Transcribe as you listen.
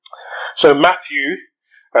So Matthew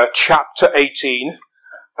chapter 18,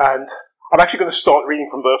 and I'm actually going to start reading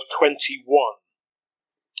from verse 21.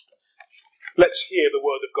 Let's hear the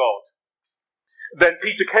word of God. Then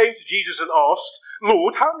Peter came to Jesus and asked,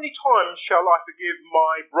 "Lord, how many times shall I forgive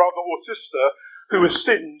my brother or sister who has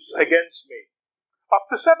sinned against me? Up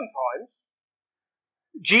to 7 times?"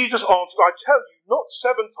 Jesus answered, "I tell you, not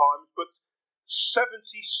 7 times, but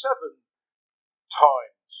 77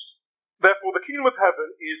 times. Therefore, the kingdom of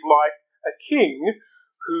heaven is like a king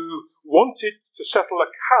who wanted to settle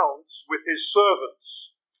accounts with his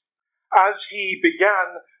servants. As he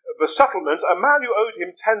began the settlement, a man who owed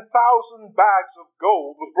him 10,000 bags of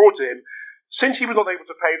gold was brought to him. Since he was not able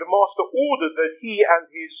to pay, the master ordered that he and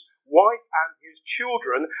his wife and his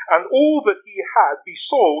children and all that he had be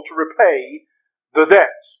sold to repay the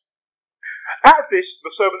debt. At this,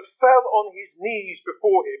 the servant fell on his knees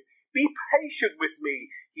before him. 'Be patient with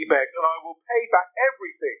me,' he begged, 'and I will pay back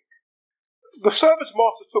everything.' The servant's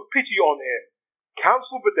master took pity on him,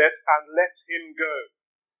 cancelled the debt, and let him go.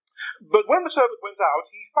 But when the servant went out,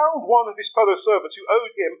 he found one of his fellow servants who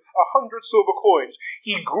owed him 100 silver coins.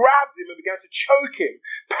 He grabbed him and began to choke him.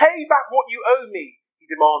 'Pay back what you owe me,' he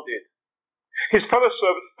demanded. His fellow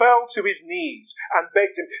servant fell to his knees and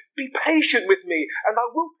begged him, 'Be patient with me, and I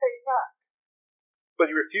will pay it back.' But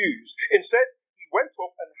he refused. Instead, he went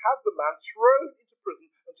off and had the man thrown into prison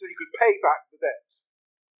until he could pay back the debt.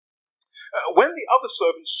 When the other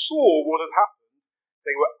servants saw what had happened,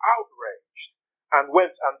 they were outraged and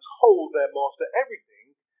went and told their master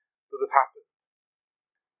everything that had happened.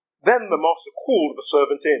 Then the master called the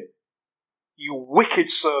servant in. 'You wicked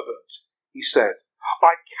servant,' he said,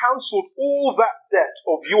 'I cancelled all that debt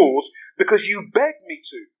of yours because you begged me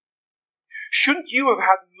to. Shouldn't you have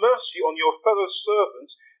had mercy on your fellow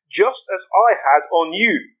servant just as I had on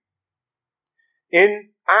you?'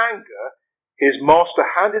 In anger, his master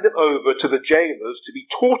handed him over to the jailers to be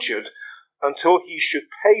tortured until he should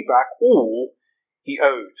pay back all he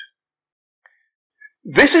owed.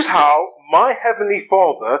 This is how my heavenly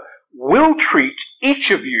Father will treat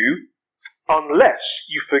each of you unless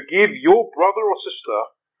you forgive your brother or sister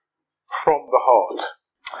from the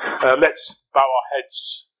heart." Let's bow our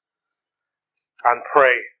heads and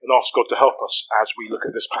pray and ask God to help us as we look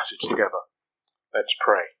at this passage together. Let's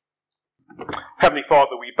pray. Heavenly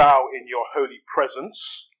Father, we bow in your holy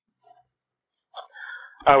presence.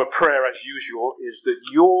 Our prayer, as usual, is that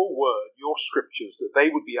your word, your scriptures, that they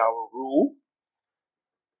would be our rule,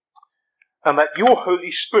 and that your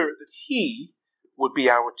Holy Spirit, that he would be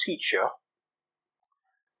our teacher,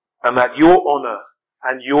 and that your honour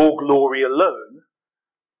and your glory alone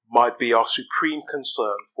might be our supreme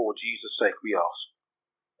concern. For Jesus' sake we ask.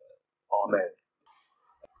 Amen.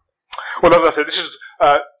 Well, as I said, this is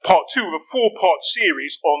part 2 of a 4-part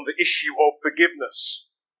series on the issue of forgiveness.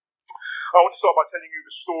 I want to start by telling you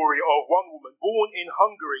the story of one woman born in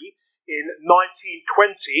Hungary in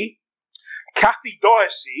 1920. Kathy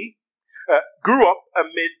Diacey grew up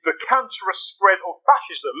amid the cancerous spread of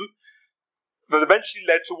fascism that eventually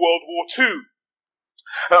led to World War II.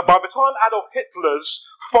 By the time Adolf Hitler's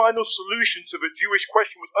final solution to the Jewish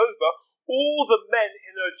question was over, all the men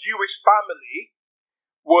in her Jewish family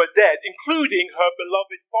were dead, including her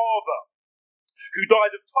beloved father, who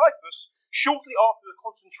died of typhus shortly after the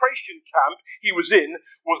concentration camp he was in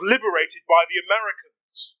was liberated by the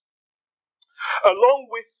Americans. Along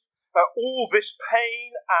with all this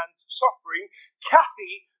pain and suffering,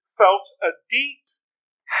 Kathy felt a deep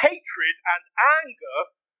hatred and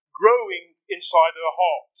anger growing inside her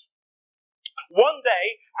heart. One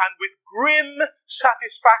day, and with grim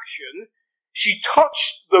satisfaction, she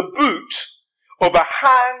touched the boot of a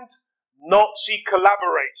hand Nazi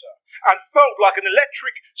collaborator and felt like an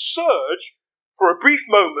electric surge for a brief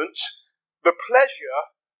moment, the pleasure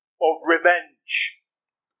of revenge.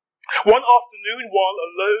 One afternoon, while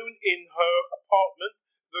alone in her apartment,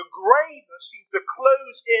 the greyness seemed to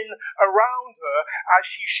close in around her as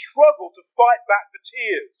she struggled to fight back the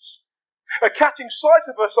tears. Catching sight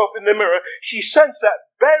of herself in the mirror, she sensed that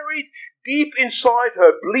buried deep inside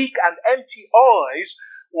her bleak and empty eyes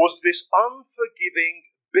was this unforgiving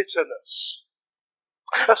bitterness.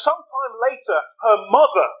 Sometime later, her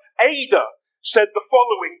mother, Ada, said the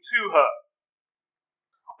following to her: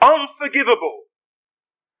 "Unforgivable.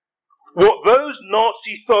 What those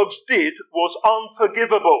Nazi thugs did was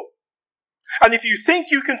unforgivable. And if you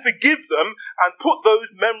think you can forgive them and put those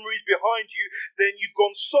memories behind you, then you've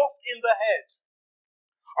gone soft in the head.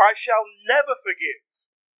 I shall never forgive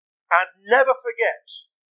and never forget.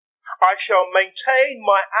 I shall maintain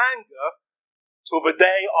my anger till the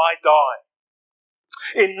day I die."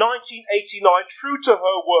 In 1989, true to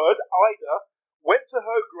her word, Ida went to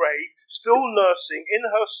her grave, still nursing in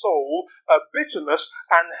her soul a bitterness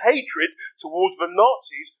and hatred towards the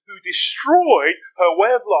Nazis who destroyed her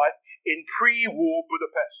way of life in pre-war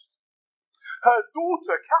Budapest. Her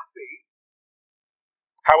daughter, Kathy,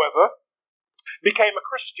 however, became a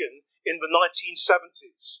Christian in the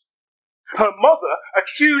 1970s. Her mother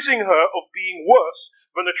accusing her of being worse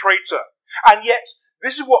than a traitor. And yet,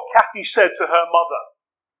 this is what Kathy said to her mother.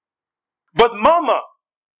 "But Mama,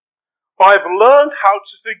 I've learned how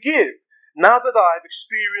to forgive now that I've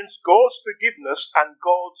experienced God's forgiveness and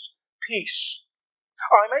God's peace.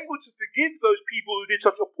 I'm able to forgive those people who did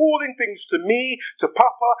such appalling things to me, to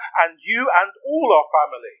Papa, and you, and all our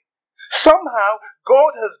family. Somehow,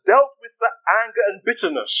 God has dealt with the anger and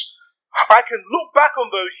bitterness. I can look back on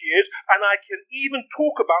those years, and I can even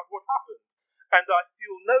talk about what happened, and I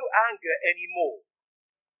feel no anger anymore."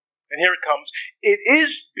 And here it comes. "It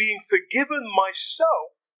is being forgiven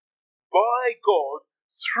myself by God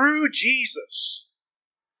through Jesus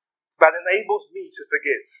that enables me to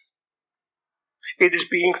forgive. It is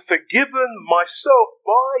being forgiven myself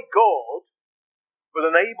by God that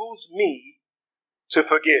enables me to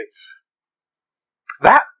forgive."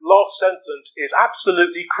 That last sentence is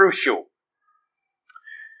absolutely crucial.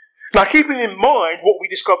 Now, keeping in mind what we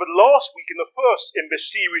discovered last week in the first in this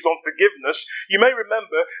series on forgiveness, you may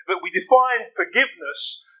remember that we defined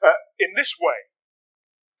forgiveness in this way.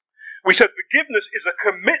 We said forgiveness is a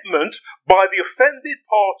commitment by the offended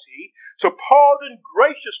party to pardon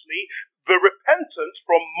graciously the repentant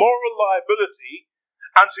from moral liability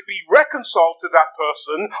and to be reconciled to that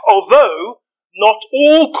person, although not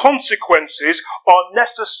all consequences are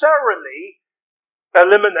necessarily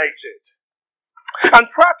eliminated. And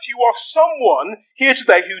perhaps you are someone here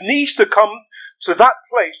today who needs to come to that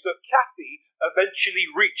place that Kathy eventually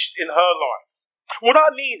reached in her life. What I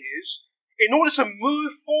mean is, in order to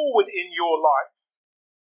move forward in your life,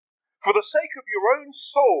 for the sake of your own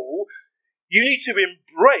soul, you need to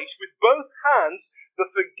embrace with both hands the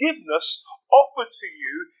forgiveness offered to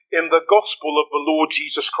you in the gospel of the Lord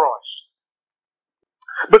Jesus Christ.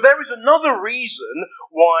 But there is another reason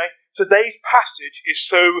why today's passage is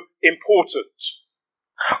so important.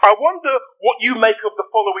 I wonder what you make of the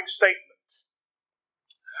following statement.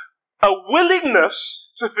 A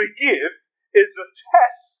willingness to forgive is a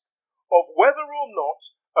test of whether or not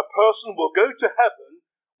a person will go to heaven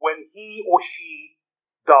when he or she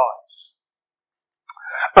dies.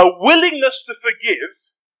 A willingness to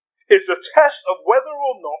forgive is a test of whether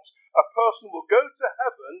or not a person will go to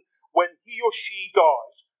heaven when he or she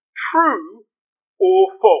dies. True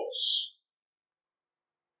or false?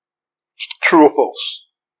 True or false?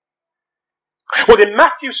 Well, in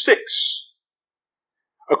Matthew 6,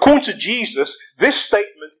 according to Jesus, this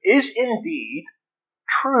statement is indeed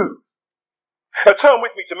true. Now, turn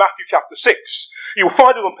with me to Matthew chapter 6. You'll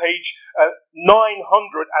find it on page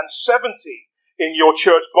 970 in your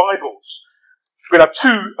church Bibles. We're going to have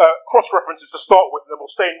two cross-references to start with, and then we'll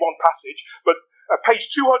stay in one passage. But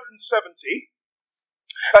page 270,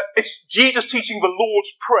 it's Jesus teaching the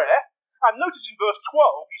Lord's Prayer. And notice in verse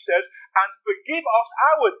 12, he says, "And forgive us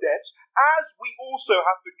our debts, as we also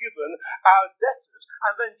have forgiven our debtors."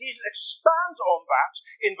 And then Jesus expands on that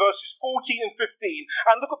in verses 14 and 15.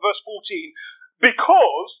 And look at verse 14.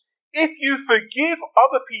 "Because if you forgive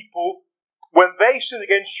other people when they sin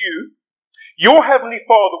against you, your heavenly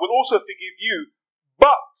Father will also forgive you.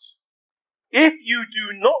 But if you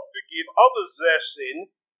do not forgive others their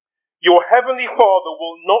sin, your heavenly Father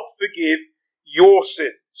will not forgive your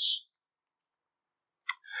sins."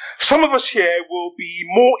 Some of us here will be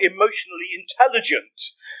more emotionally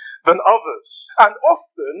intelligent than others, and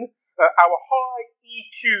often our high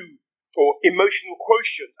EQ, or emotional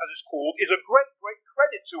quotient as it's called, is a great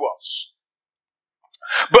credit to us.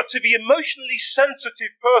 But to the emotionally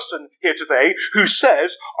sensitive person here today who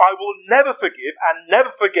says, "I will never forgive and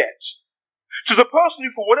never forget," to the person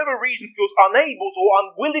who for whatever reason feels unable or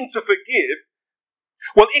unwilling to forgive,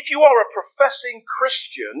 well, if you are a professing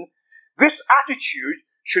Christian, this attitude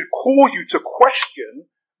should cause you to question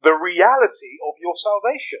the reality of your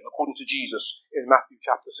salvation, according to Jesus in Matthew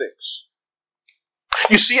chapter 6.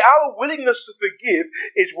 You see, our willingness to forgive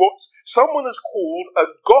is what someone has called a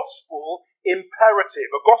gospel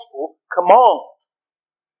imperative, a gospel command.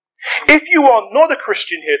 If you are not a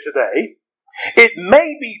Christian here today, it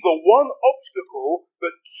may be the one obstacle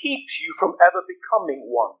that keeps you from ever becoming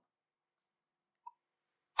one.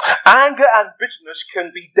 Anger and bitterness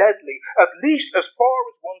can be deadly, at least as far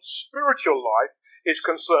as one's spiritual life is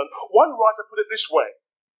concerned. One writer put it this way: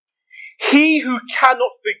 "He who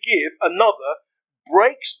cannot forgive another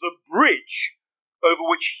breaks the bridge over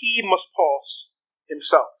which he must pass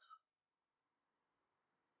himself."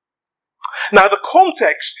 Now, the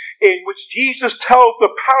context in which Jesus tells the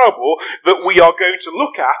parable that we are going to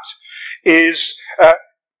look at is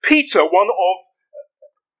Peter, one of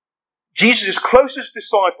Jesus' closest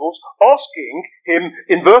disciples, asking him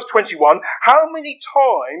in verse 21 how many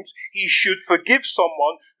times he should forgive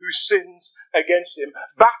someone who sins against him.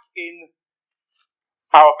 Back in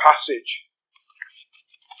our passage,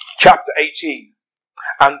 chapter 18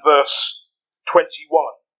 and verse 21.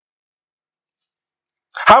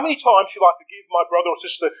 How many times shall I forgive my brother or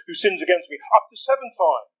sister who sins against me? Up to 7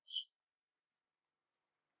 times.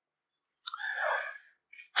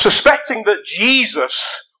 Suspecting that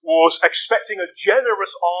Jesus was expecting a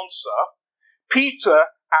generous answer, Peter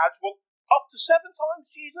adds, well, up to 7 times,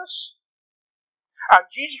 Jesus? And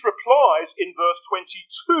Jesus replies in verse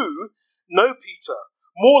 22, no, Peter,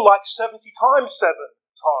 more like 70 times 7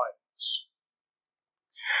 times.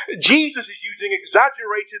 Jesus is using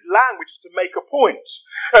exaggerated language to make a point.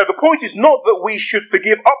 The point is not that we should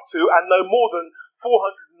forgive up to and no more than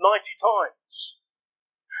 490 times.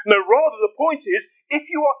 No, rather the point is, if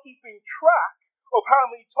you are keeping track of how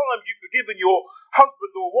many times you've forgiven your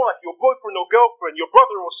husband or wife, your boyfriend or girlfriend, your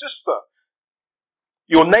brother or sister,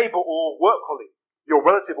 your neighbour or work colleague, your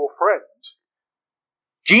relative or friend,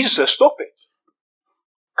 Jesus says, stop it.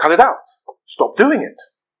 Cut it out. Stop doing it.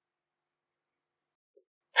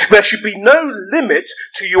 There should be no limit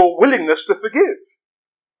to your willingness to forgive.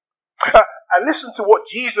 And listen to what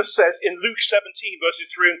Jesus says in Luke 17, verses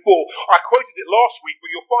 3 and 4. I quoted it last week, but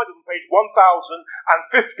you'll find it on page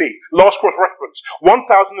 1050. Last cross-reference.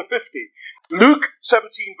 1050. Luke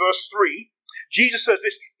 17, verse 3. Jesus says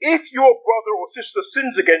this, if your brother or sister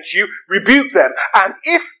sins against you, rebuke them. And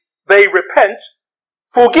if they repent,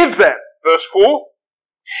 forgive them. Verse 4.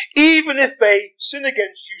 Even if they sin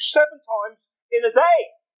against you 7 times in a day,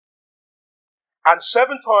 and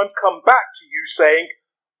 7 times come back to you saying,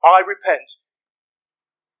 I repent.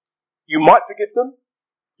 You might forgive them.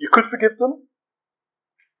 You could forgive them.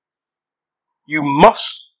 You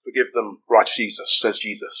must forgive them, writes Jesus, says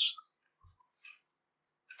Jesus.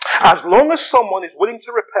 As long as someone is willing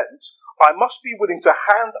to repent, I must be willing to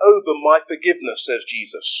hand over my forgiveness, says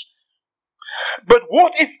Jesus. But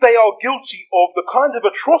what if they are guilty of the kind of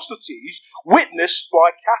atrocities witnessed by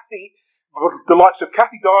the likes of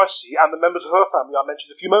Kathy Darcy and the members of her family I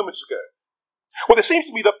mentioned a few moments ago? Well, it seems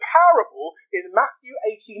to me the parable in Matthew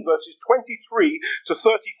 18 verses 23 to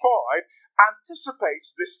 35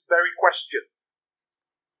 anticipates this very question.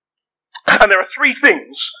 And there are 3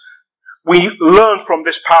 things we learn from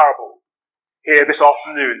this parable here this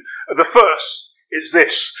afternoon. The first is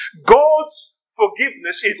this: God's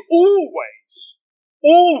forgiveness is always,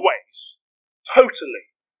 totally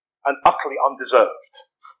and utterly undeserved.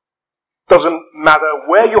 Doesn't matter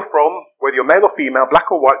where you're from, whether you're male or female, black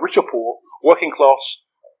or white, rich or poor, working class,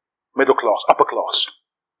 middle class, upper class.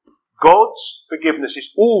 God's forgiveness is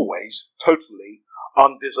always totally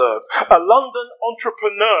undeserved. A London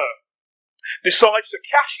entrepreneur decides to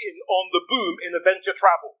cash in on the boom in adventure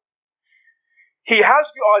travel. He has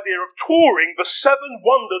the idea of touring the 7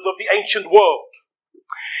 wonders of the ancient world.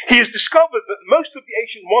 He has discovered that most of the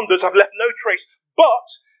ancient wonders have left no trace, but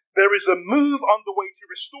there is a move underway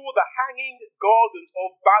to restore the hanging gardens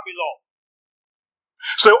of Babylon.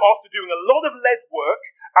 So after doing a lot of lead work,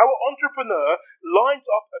 our entrepreneur lines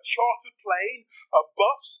up a chartered plane, a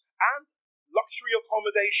bus, and luxury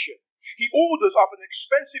accommodation. He orders up an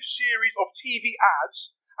expensive series of TV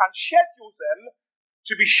ads and schedules them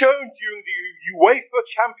to be shown during the UEFA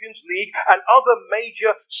Champions League and other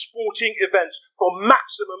major sporting events for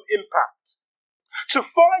maximum impact. To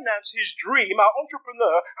finance his dream, our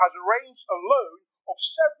entrepreneur has arranged a loan of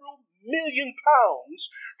several £1 million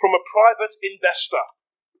from a private investor.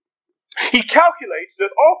 He calculates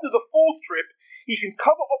that after the 4th trip, he can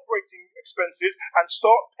cover operating expenses and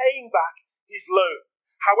start paying back his loan.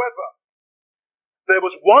 However, there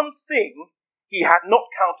was one thing he had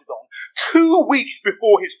not counted on. 2 weeks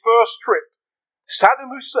before his first trip,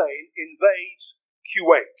 Saddam Hussein invades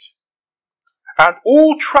Kuwait, and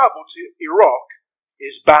all travel to Iraq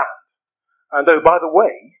is banned. And oh, by the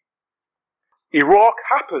way, Iraq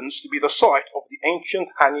happens to be the site of the ancient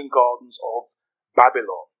hanging gardens of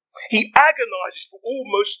Babylon. He agonizes for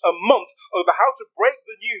almost a month over how to break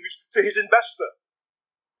the news to his investor.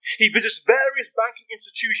 He visits various banking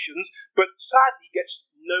institutions, but sadly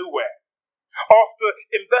gets nowhere. After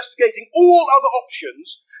investigating all other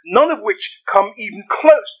options, none of which come even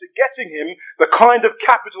close to getting him the kind of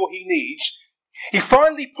capital he needs, he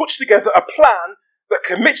finally puts together a plan that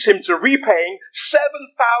commits him to repaying £7,000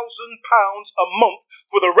 a month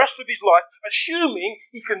for the rest of his life, assuming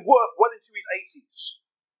he can work well into his 80s.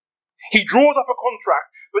 He draws up a contract,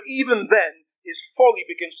 but even then, his folly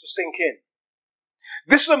begins to sink in.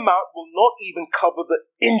 This amount will not even cover the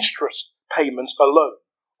interest payments alone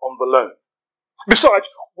on the loan. Besides,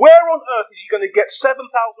 where on earth is he going to get £7,000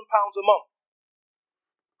 a month?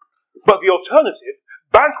 But the alternative,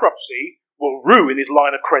 bankruptcy, will ruin his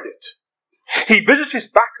line of credit. He visits his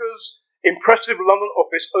backer's impressive London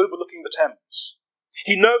office overlooking the Thames.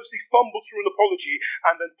 He nervously fumbles through an apology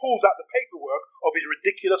and then pulls out the paperwork of his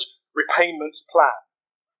ridiculous repayment plan.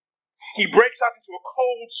 He breaks out into a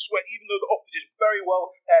cold sweat even though the office is very well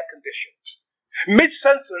air-conditioned.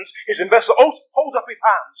 Mid-sentence, his investor holds up his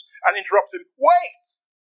hands and interrupts him. Wait!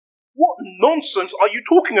 What nonsense are you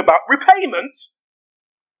talking about? Repayment?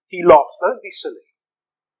 He laughs. Don't be silly.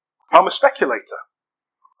 I'm a speculator.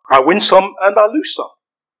 I win some and I lose some.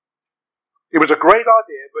 It was a great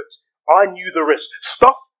idea, but I knew the risk.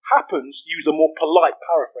 Stuff happens, to use a more polite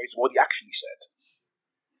paraphrase of what he actually said.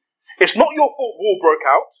 It's not your fault war broke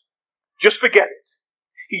out. Just forget it.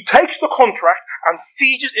 He takes the contract and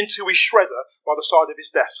feeds it into his shredder by the side of his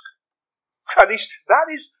desk. At least that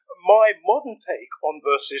is my modern take on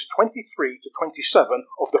verses 23 to 27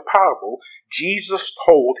 of the parable Jesus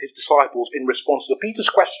told his disciples in response to Peter's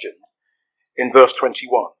question in verse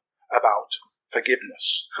 21 about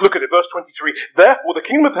forgiveness. Look at it, verse 23. Therefore, the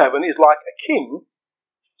kingdom of heaven is like a king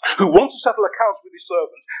who wants to settle accounts with his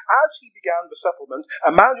servants. As he began the settlement,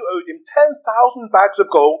 a man who owed him 10,000 bags of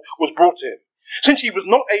gold was brought to him. Since he was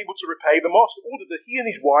not able to repay, the master ordered that he and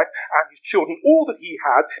his wife and his children, all that he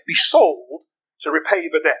had, be sold to repay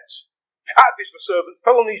the debt. At this, the servant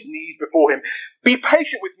fell on his knees before him. Be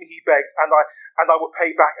patient with me, he begged, and I will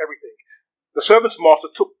pay back everything. The servant's master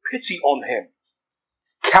took pity on him,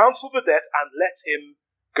 cancelled the debt, and let him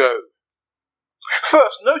go.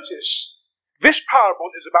 First, notice, this parable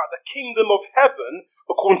is about the kingdom of heaven,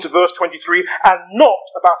 according to verse 23, and not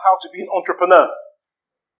about how to be an entrepreneur.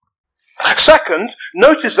 Second,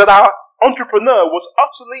 notice that our entrepreneur was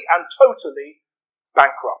utterly and totally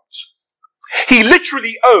bankrupt. He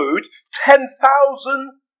literally owed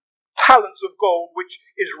 10,000 talents of gold, which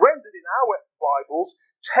is rendered in our Bibles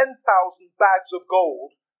 10,000 bags of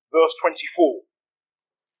gold, verse 24.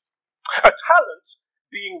 A talent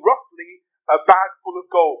being roughly a bag full of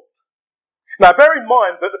gold. Now bear in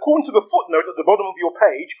mind that according to the footnote at the bottom of your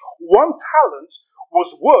page, 1 talent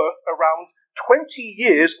was worth around 20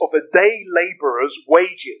 years of a day labourer's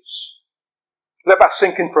wages. Let that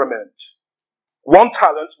sink in for a minute. 1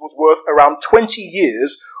 talent was worth around 20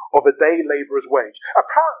 years of a day labourer's wage.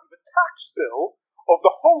 Apparently the tax bill of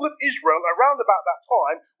the whole of Israel around about that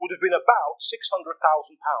time would have been about £600,000.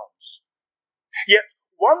 Yet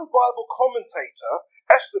one Bible commentator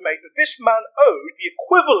estimates that this man owed the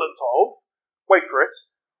equivalent of, wait for it,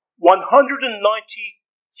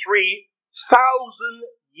 193,000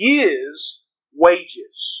 years'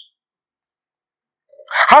 wages.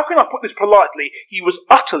 How can I put this politely? He was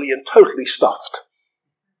utterly and totally stuffed.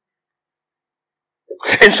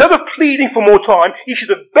 Instead of pleading for more time, he should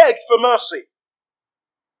have begged for mercy,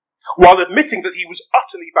 while admitting that he was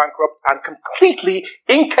utterly bankrupt and completely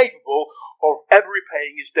incapable of ever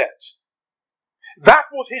repaying his debt. That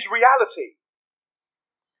was his reality.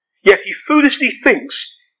 Yet he foolishly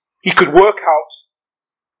thinks he could work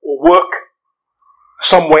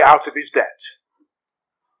some way out of his debt.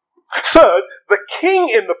 Third, the king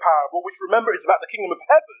in the parable, which remember is about the kingdom of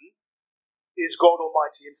heaven, is God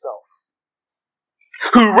Almighty himself,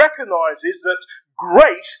 who recognizes that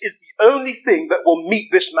grace is the only thing that will meet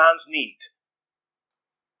this man's need.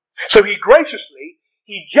 So he graciously,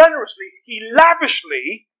 he generously, he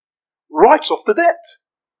lavishly writes off the debt.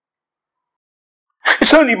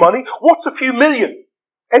 It's only money. What's a few million?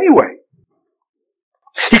 Anyway,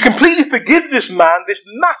 he completely forgives this man this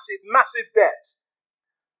massive, massive debt.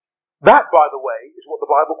 That, by the way, is what the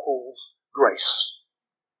Bible calls grace.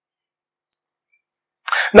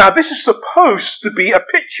 Now, this is supposed to be a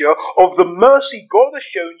picture of the mercy God has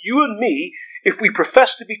shown you and me if we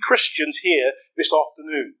profess to be Christians here this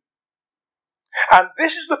afternoon. And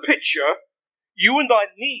this is the picture you and I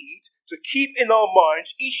need to keep in our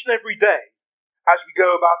minds each and every day as we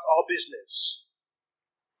go about our business.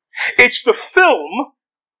 It's the film,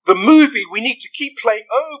 the movie we need to keep playing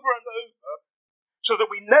over and over so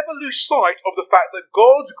that we never lose sight of the fact that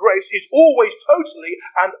God's grace is always totally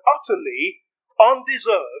and utterly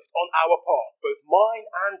undeserved on our part, both mine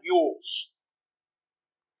and yours.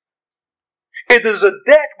 It is a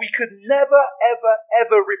debt we could never, ever,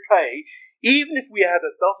 ever repay, even if we had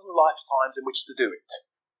 12 lifetimes in which to do it.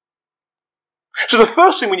 So the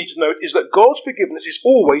first thing we need to note is that God's forgiveness is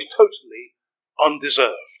always totally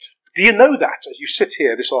undeserved. Do you know that as you sit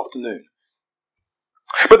here this afternoon?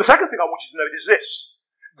 But the second thing I want you to note is this.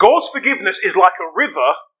 God's forgiveness is like a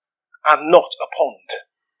river and not a pond.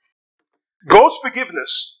 God's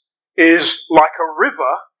forgiveness is like a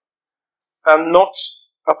river and not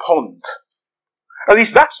a pond. At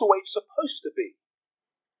least that's the way it's supposed to be.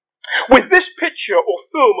 With this picture or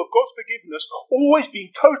film of God's forgiveness always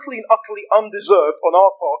being totally and utterly undeserved on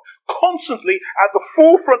our part, constantly at the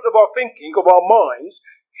forefront of our thinking, of our minds,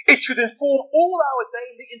 it should inform all our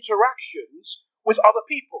daily interactions with other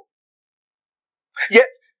people. Yet,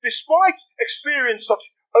 despite experiencing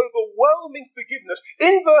such overwhelming forgiveness,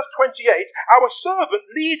 in verse 28, our servant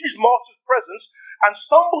leaves his master's presence and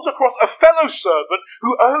stumbles across a fellow servant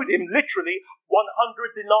who owed him literally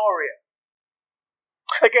 100 denarii.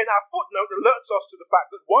 Again, our footnote alerts us to the fact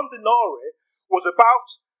that 1 denarii was about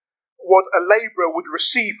what a labourer would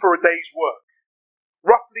receive for a day's work,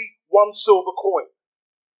 roughly 1 silver coin.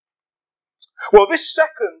 Well, this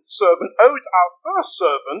second servant owed our first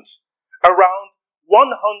servant around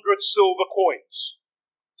 100 silver coins.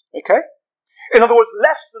 Okay? In other words,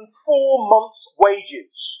 less than 4 months'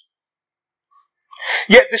 wages.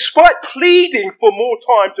 Yet, despite pleading for more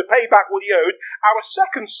time to pay back what he owed, our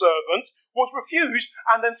second servant was refused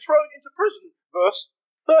and then thrown into prison. Verse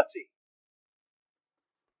 30.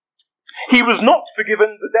 He was not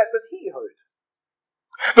forgiven the debt that he owed.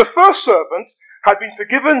 The first servant had been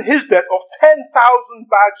forgiven his debt of 10,000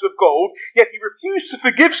 bags of gold, yet he refused to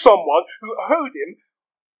forgive someone who owed him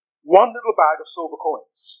 1 little bag of silver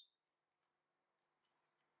coins.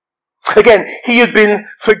 Again, he had been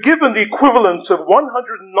forgiven the equivalent of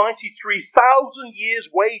 193,000 years'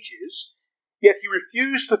 wages, yet he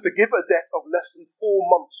refused to forgive a debt of less than 4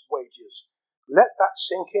 months' wages. Let that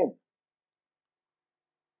sink in.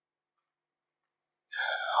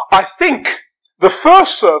 I think the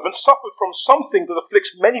first servant suffered from something that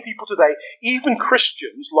afflicts many people today, even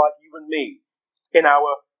Christians like you and me, in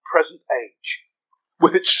our present age,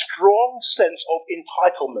 with its strong sense of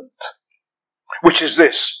entitlement, which is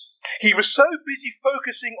this. He was so busy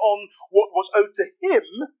focusing on what was owed to him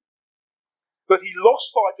that he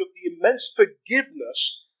lost sight of the immense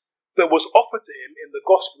forgiveness that was offered to him in the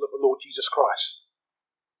gospel of the Lord Jesus Christ.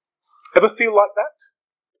 Ever feel like that?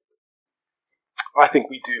 I think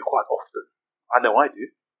we do quite often. I know I do.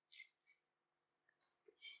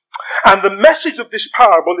 And the message of this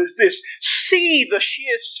parable is this: see the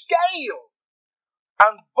sheer scale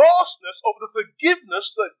and vastness of the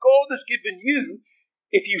forgiveness that God has given you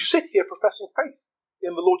if you sit here professing faith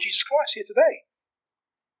in the Lord Jesus Christ here today.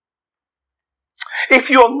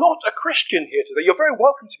 If you are not a Christian here today, you're very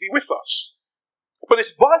welcome to be with us. But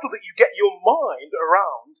it's vital that you get your mind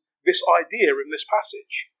around this idea in this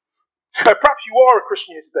passage. Perhaps you are a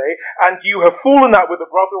Christian here today and you have fallen out with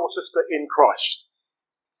a brother or sister in Christ.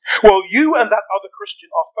 Well, you and that other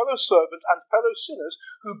Christian are fellow servants and fellow sinners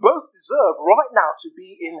who both deserve right now to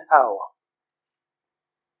be in hell.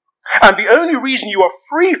 And the only reason you are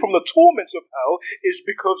free from the torments of hell is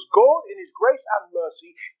because God, in his grace and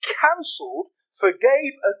mercy,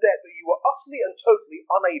 forgave a debt that you were utterly and totally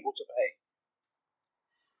unable to pay.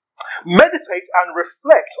 Meditate and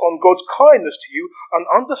reflect on God's kindness to you and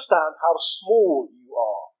understand how small you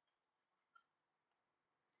are.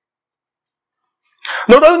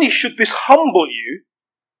 Not only should this humble you,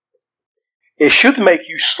 it should make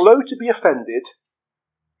you slow to be offended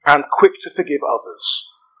and quick to forgive others.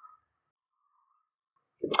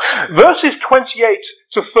 Verses 28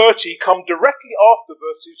 to 30 come directly after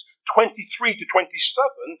verses 23 to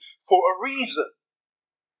 27 for a reason.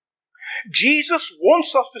 Jesus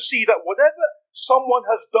wants us to see that whatever someone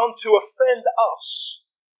has done to offend us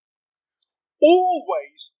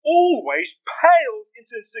always pales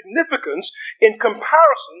into insignificance in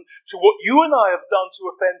comparison to what you and I have done to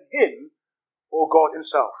offend him or God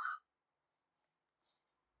himself.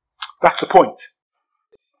 That's the point.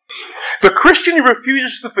 The Christian who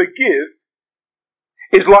refuses to forgive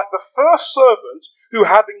is like the first servant who,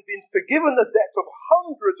 having been forgiven a debt of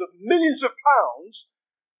hundreds of millions of pounds,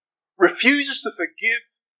 refuses to forgive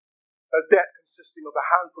a debt consisting of a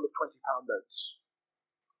handful of £20 notes.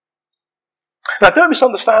 Now, don't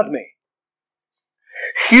misunderstand me.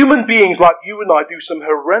 Human beings like you and I do some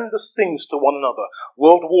horrendous things to one another.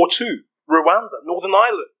 World War II, Rwanda, Northern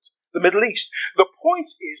Ireland, the Middle East. The point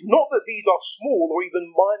is not that these are small or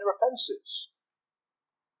even minor offences.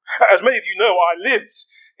 As many of you know, I lived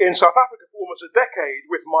in South Africa for almost a decade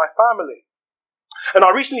with my family. And I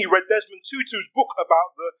recently read Desmond Tutu's book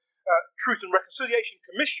about the Truth and Reconciliation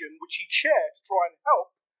Commission, which he chaired to try and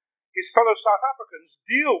help his fellow South Africans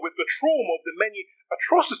deal with the trauma of the many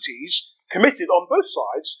atrocities committed on both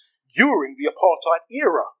sides during the apartheid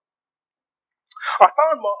era. I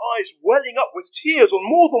found my eyes welling up with tears on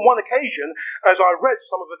more than one occasion as I read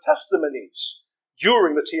some of the testimonies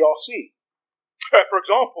during the TRC. For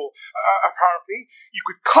example, apparently, you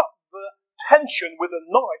could cut the tension with a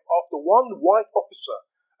knife after one white officer,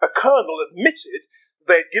 a colonel, admitted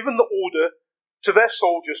they had given the order to their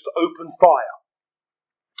soldiers to open fire.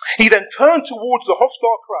 He then turned towards the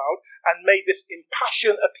hostile crowd and made this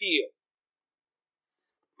impassioned appeal.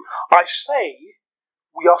 I say,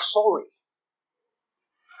 we are sorry.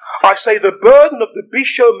 I say the burden of the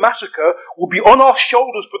Bichot massacre will be on our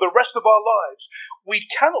shoulders for the rest of our lives. We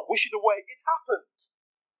cannot wish it away. It happened.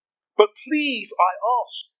 But please, I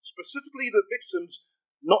ask, specifically the victims,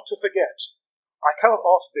 not to forget. I cannot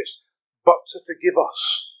ask this, but to forgive us.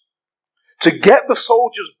 To get the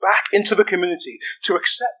soldiers back into the community, to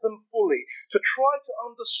accept them fully, to try to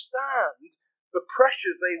understand the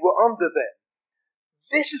pressure they were under then.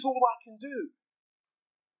 This is all I can do.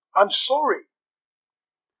 I'm sorry.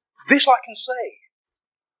 This I can say.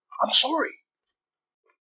 I'm sorry.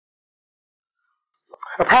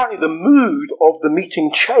 Apparently the mood of the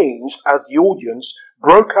meeting changed as the audience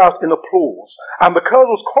broke out in applause, and the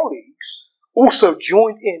colonel's colleagues also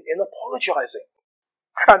joined in apologising.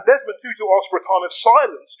 And Desmond Tutu asked for a time of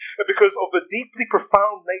silence because of the deeply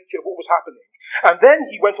profound nature of what was happening. And then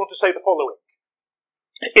he went on to say the following.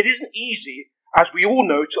 It isn't easy, as we all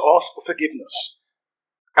know, to ask for forgiveness.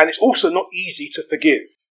 And it's also not easy to forgive.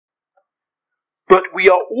 But we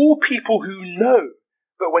are all people who know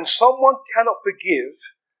that when someone cannot forgive,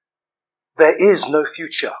 there is no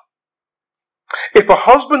future. If a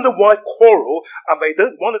husband and wife quarrel and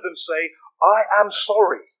one of them say, I am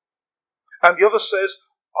sorry, and the other says,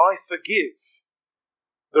 I forgive,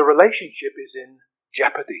 the relationship is in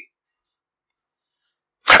jeopardy.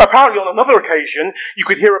 Apparently on another occasion, you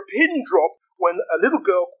could hear a pin drop when a little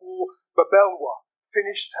girl called Babelwa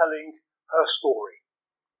finished telling her story.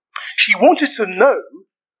 She wanted to know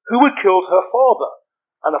who had killed her father,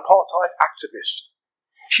 an apartheid activist.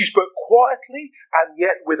 She spoke quietly and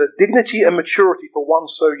yet with a dignity and maturity for one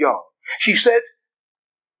so young. She said,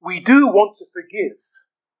 we do want to forgive,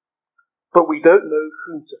 but we don't know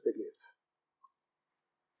whom to forgive.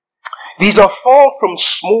 These are far from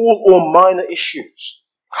small or minor issues,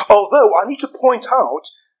 although I need to point out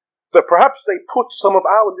that perhaps they put some of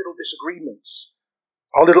our little disagreements,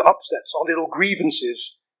 our little upsets, our little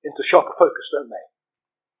grievances into sharper focus, don't they?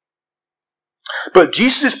 But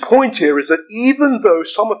Jesus' point here is that even though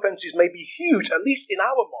some offences may be huge, at least in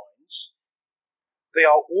our minds, they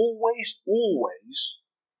are always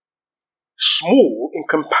small in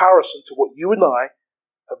comparison to what you and I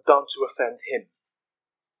have done to offend him.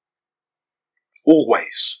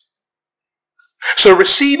 Always. So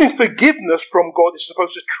receiving forgiveness from God is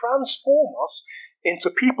supposed to transform us into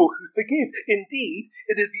people who forgive. Indeed,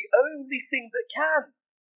 it is the only thing that can.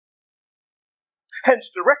 Hence,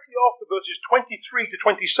 directly after verses 23 to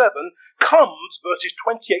 27 comes verses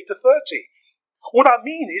 28 to 30. What I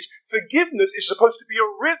mean is, forgiveness is supposed to be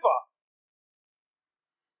a river.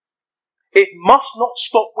 It must not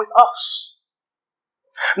stop with us.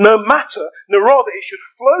 No rather it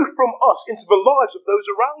should flow from us into the lives of those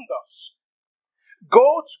around us.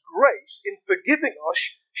 God's grace in forgiving us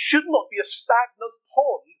should not be a stagnant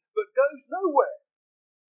pond that goes nowhere.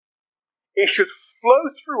 It should flow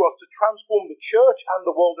through us to transform the church and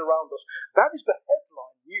the world around us. That is the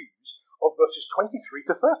headline news of verses 23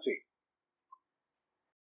 to 30.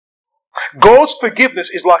 God's forgiveness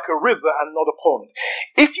is like a river and not a pond.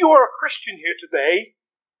 If you are a Christian here today,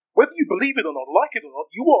 whether you believe it or not, like it or not,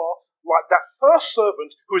 you are like that first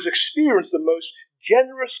servant who has experienced the most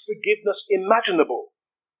generous forgiveness imaginable.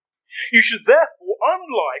 You should therefore,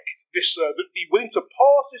 unlike this servant, be willing to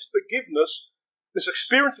pass this forgiveness, this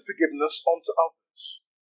experience of forgiveness, onto others.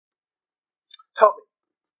 Tell me,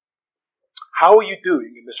 how are you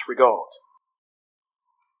doing in this regard?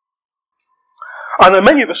 I know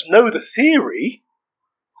many of us know the theory,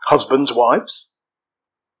 husbands, wives,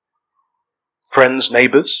 friends,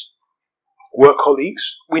 neighbours, work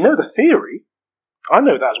colleagues. We know the theory. I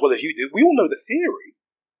know that as well as you do. We all know the theory.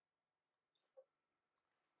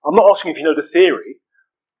 I'm not asking if you know the theory.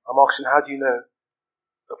 I'm asking, how do you know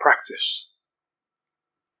the practice?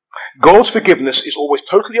 God's forgiveness is always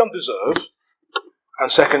totally undeserved.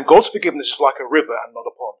 And second, God's forgiveness is like a river and not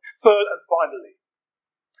a pond. Third and finally,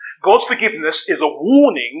 God's forgiveness is a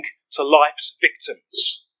warning to life's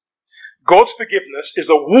victims. God's forgiveness is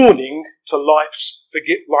a warning to life's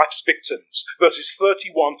victims. Verses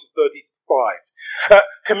 31 to 35.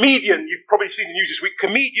 Comedian, you've probably seen the news this week,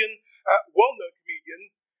 well-known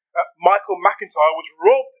comedian, Michael McIntyre was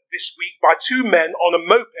robbed this week by two men on a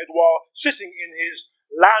moped while sitting in his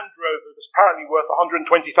Land Rover, was apparently worth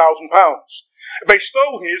 £120,000. They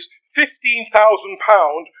stole his £15,000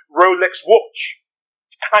 Rolex watch.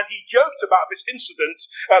 And he joked about this incident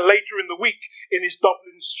later in the week in his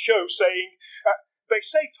Dublin show, saying, they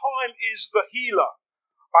say time is the healer.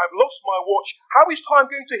 I've lost my watch. How is time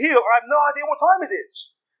going to heal? I have no idea what time it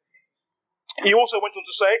is. He also went on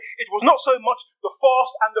to say, it was not so much the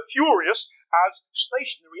fast and the furious as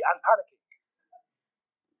stationary and panicking.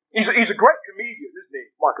 He's a great comedian, isn't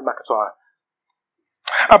he, Michael McIntyre?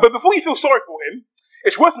 But before you feel sorry for him,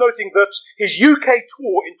 it's worth noting that his UK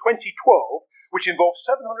tour in 2012, which involved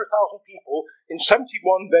 700,000 people in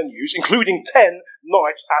 71 venues, including 10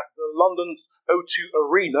 nights at the London O2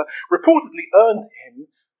 Arena, reportedly earned him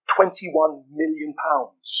 £21 million.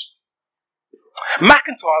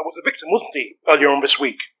 McIntyre was a victim, wasn't he, earlier on this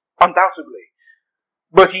week? Undoubtedly.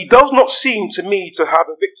 But he does not seem to me to have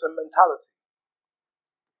a victim mentality.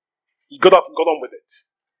 He got up and got on with it.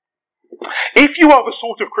 If you are the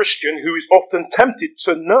sort of Christian who is often tempted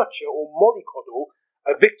to nurture or mollycoddle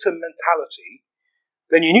a victim mentality,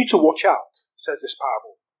 then you need to watch out, says this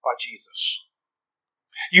parable by Jesus.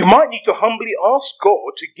 You might need to humbly ask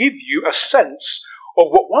God to give you a sense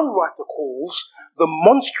of what one writer calls the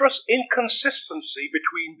monstrous inconsistency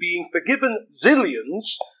between being forgiven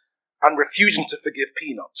zillions and refusing to forgive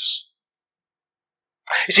peanuts.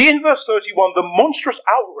 You see, in verse 31, the monstrous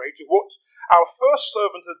outrage of what our first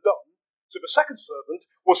servant had done to the second servant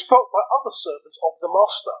was felt by other servants of the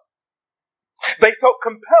master. They felt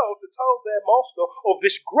compelled to tell their master of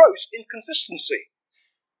this gross inconsistency.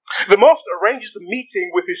 The master arranges a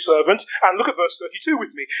meeting with his servant, and look at verse 32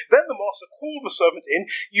 with me. Then the master called the servant in.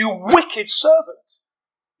 You wicked servant,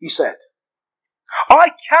 he said.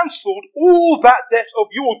 I cancelled all that debt of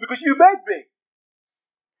yours because you begged me.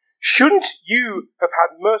 Shouldn't you have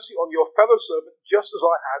had mercy on your fellow servant just as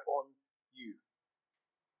I had on you?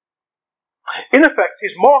 In effect,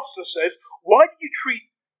 his master says, why do you treat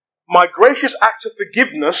my gracious act of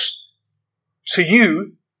forgiveness to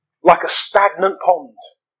you like a stagnant pond?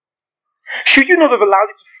 Should you not have allowed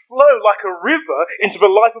it to flow like a river into the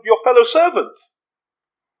life of your fellow servant?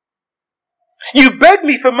 You begged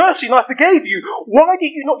me for mercy and I forgave you. Why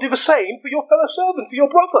did you not do the same for your fellow servant, for your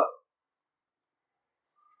brother?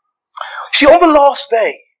 See, on the last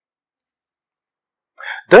day,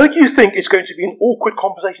 don't you think it's going to be an awkward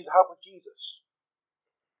conversation to have with Jesus?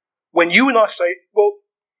 When you and I say, well,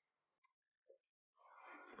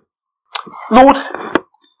 Lord,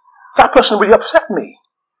 that person really upset me.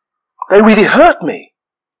 They really hurt me.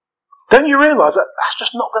 Don't you realise that that's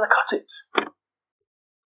just not going to cut it?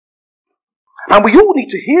 And we all need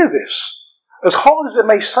to hear this, as hard as it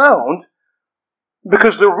may sound,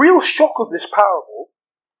 because the real shock of this parable,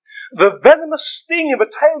 the venomous sting of the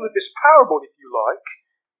tail of this parable, if you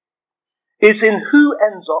like, is in who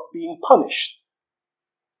ends up being punished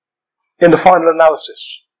in the final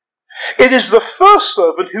analysis. It is the first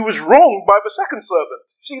servant who was wronged by the second servant.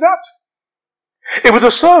 See that? It was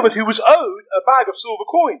the servant who was owed a bag of silver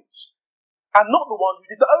coins, and not the one who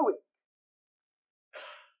did the owing.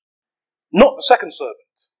 Not the second servant.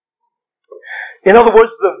 In other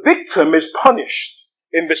words, the victim is punished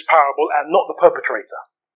in this parable and not the perpetrator.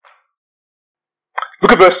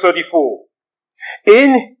 Look at verse 34.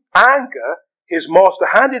 In anger, his master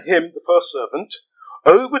handed him, the first servant,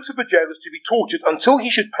 over to the jailers to be tortured until he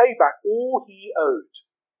should pay back all he owed.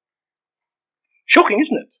 Shocking,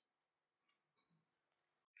 isn't it?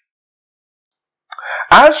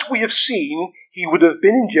 As we have seen, he would have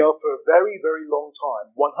been in jail for a very, very long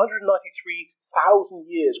time. 193,000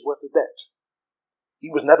 years worth of debt. He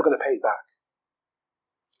was never going to pay it back.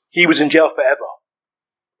 He was in jail forever.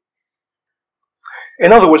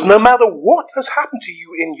 In other words, no matter what has happened to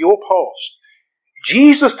you in your past,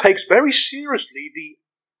 Jesus takes very seriously the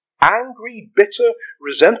angry, bitter,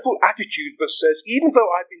 resentful attitude that says, even though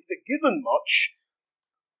I've been forgiven much,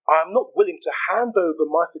 I am not willing to hand over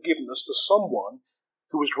my forgiveness to someone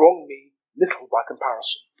who has wronged me little by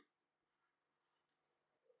comparison.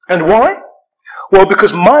 And why? Well,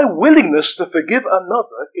 because my willingness to forgive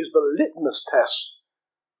another is the litmus test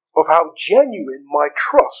of how genuine my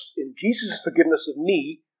trust in Jesus' forgiveness of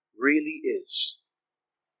me really is.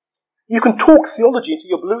 You can talk theology until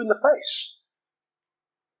you're blue in the face.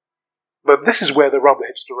 But this is where the rubber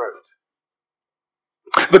hits the road.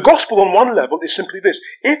 The gospel on one level is simply this.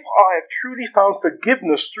 If I have truly found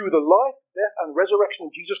forgiveness through the life, death and resurrection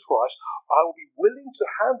of Jesus Christ, I will be willing to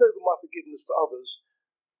hand over my forgiveness to others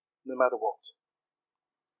no matter what.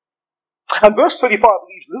 And verse 35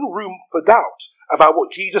 leaves little room for doubt about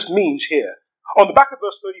what Jesus means here. On the back of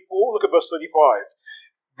verse 34, look at verse 35.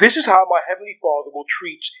 This is how my heavenly Father will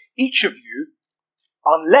treat each of you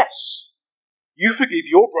unless you forgive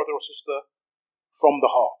your brother or sister from the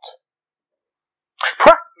heart.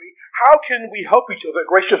 Practically, how can we help each other at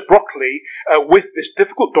Gracious Broccoli with this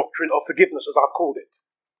difficult doctrine of forgiveness, as I've called it?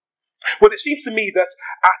 Well, it seems to me that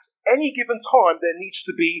at any given time there needs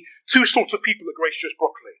to be two sorts of people at Gracious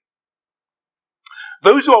Broccoli.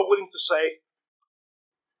 Those who are willing to say,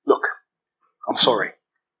 look, I'm sorry.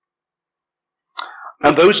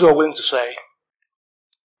 And those who are willing to say,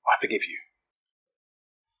 I forgive you.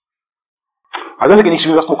 I don't think it needs to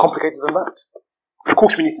be much more complicated than that. Of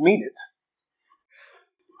course we need to mean it.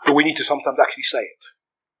 But we need to sometimes actually say it.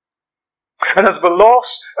 And as the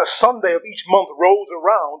last Sunday of each month rolls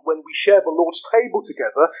around when we share the Lord's table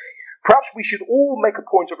together, perhaps we should all make a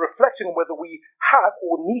point of reflecting on whether we have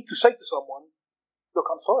or need to say to someone, look,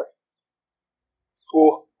 I'm sorry.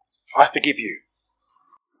 Or, I forgive you.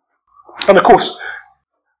 And of course,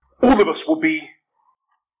 all of us will be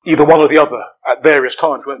either one or the other at various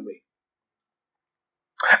times, won't we?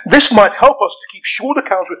 This might help us to keep short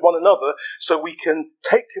accounts with one another so we can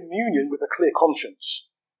take communion with a clear conscience.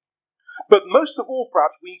 But most of all,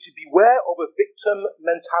 perhaps, we need to beware of a victim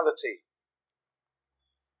mentality.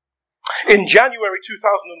 In January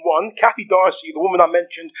 2001, Kathy Darcy, the woman I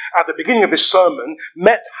mentioned at the beginning of this sermon,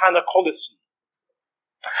 met Hannah Collison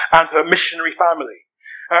and her missionary family.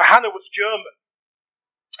 Hannah was German.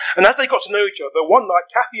 And as they got to know each other, one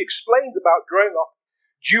night Kathy explained about growing up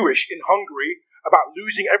Jewish in Hungary, about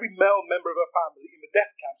losing every male member of her family in the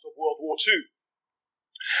death camps of World War II,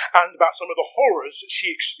 and about some of the horrors she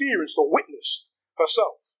experienced or witnessed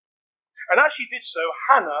herself. And as she did so,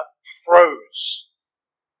 Hannah froze.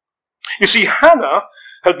 You see, Hannah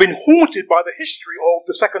had been haunted by the history of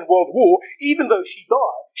the Second World War, even though she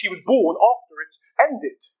died. She was born after it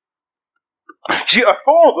ended. Her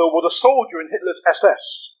father was a soldier in Hitler's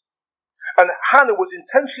SS. And Hannah was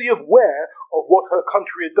intensely aware of what her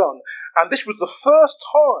country had done. And this was the first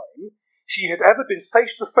time she had ever been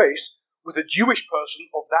face to face with a Jewish person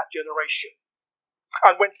of that generation.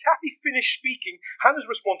 And when Kathy finished speaking, Hannah's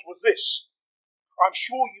response was this: I'm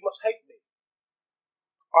sure you must hate me.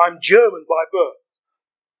 I'm German by birth.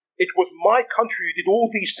 It was my country who did all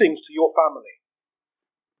these things to your family.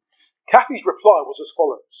 Kathy's reply was as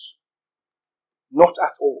follows: not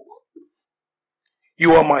at all.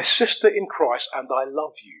 You are my sister in Christ and I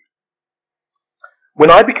love you. When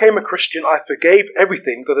I became a Christian, I forgave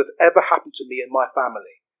everything that had ever happened to me and my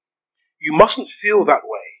family. You mustn't feel that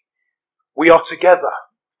way. We are together.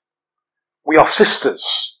 We are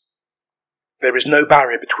sisters. There is no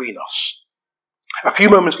barrier between us. A few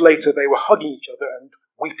moments later, they were hugging each other and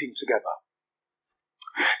weeping together.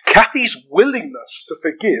 Kathy's willingness to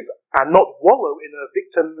forgive and not wallow in her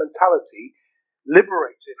victim mentality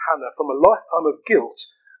liberated Hannah from a lifetime of guilt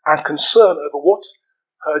and concern over what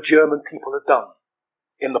her German people had done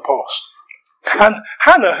in the past. And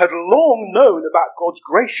Hannah had long known about God's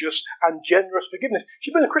gracious and generous forgiveness.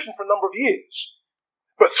 She'd been a Christian for a number of years.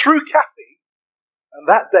 But through Kathy, and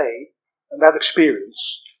that day, and that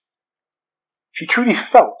experience, she truly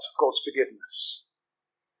felt God's forgiveness.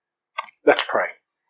 Let's pray.